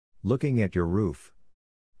Looking at your roof.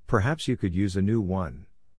 Perhaps you could use a new one.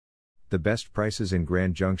 The best prices in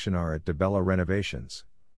Grand Junction are at DeBella Renovations.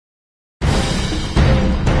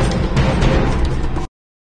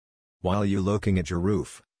 While you're looking at your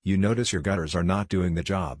roof, you notice your gutters are not doing the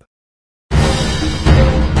job.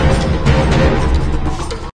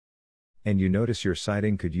 And you notice your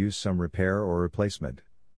siding could use some repair or replacement.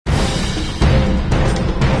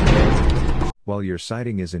 While your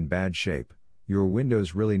siding is in bad shape, your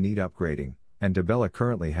windows really need upgrading, and DeBella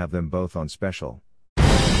currently have them both on special.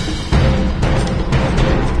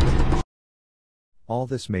 All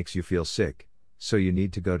this makes you feel sick, so you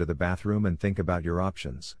need to go to the bathroom and think about your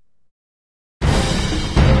options.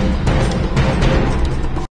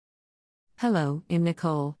 Hello, I'm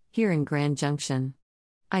Nicole, here in Grand Junction.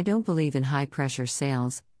 I don't believe in high-pressure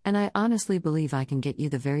sales, and I honestly believe I can get you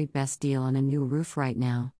the very best deal on a new roof right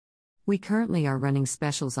now. We currently are running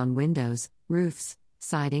specials on windows, roofs,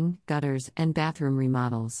 siding, gutters, and bathroom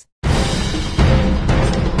remodels.